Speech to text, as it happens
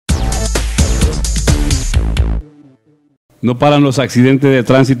No paran los accidentes de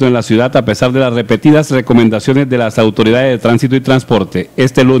tránsito en la ciudad a pesar de las repetidas recomendaciones de las autoridades de tránsito y transporte.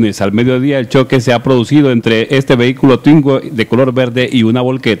 Este lunes al mediodía el choque se ha producido entre este vehículo Twingo de color verde y una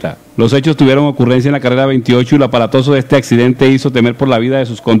volqueta. Los hechos tuvieron ocurrencia en la carrera 28 y lo aparatoso de este accidente hizo temer por la vida de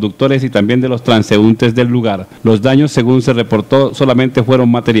sus conductores y también de los transeúntes del lugar. Los daños, según se reportó, solamente fueron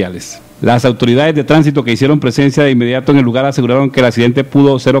materiales. Las autoridades de tránsito que hicieron presencia de inmediato en el lugar aseguraron que el accidente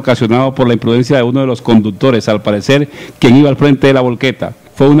pudo ser ocasionado por la imprudencia de uno de los conductores, al parecer quien iba al frente de la volqueta.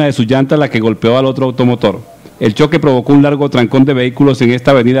 Fue una de sus llantas la que golpeó al otro automotor. El choque provocó un largo trancón de vehículos en esta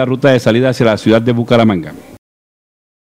avenida ruta de salida hacia la ciudad de Bucaramanga.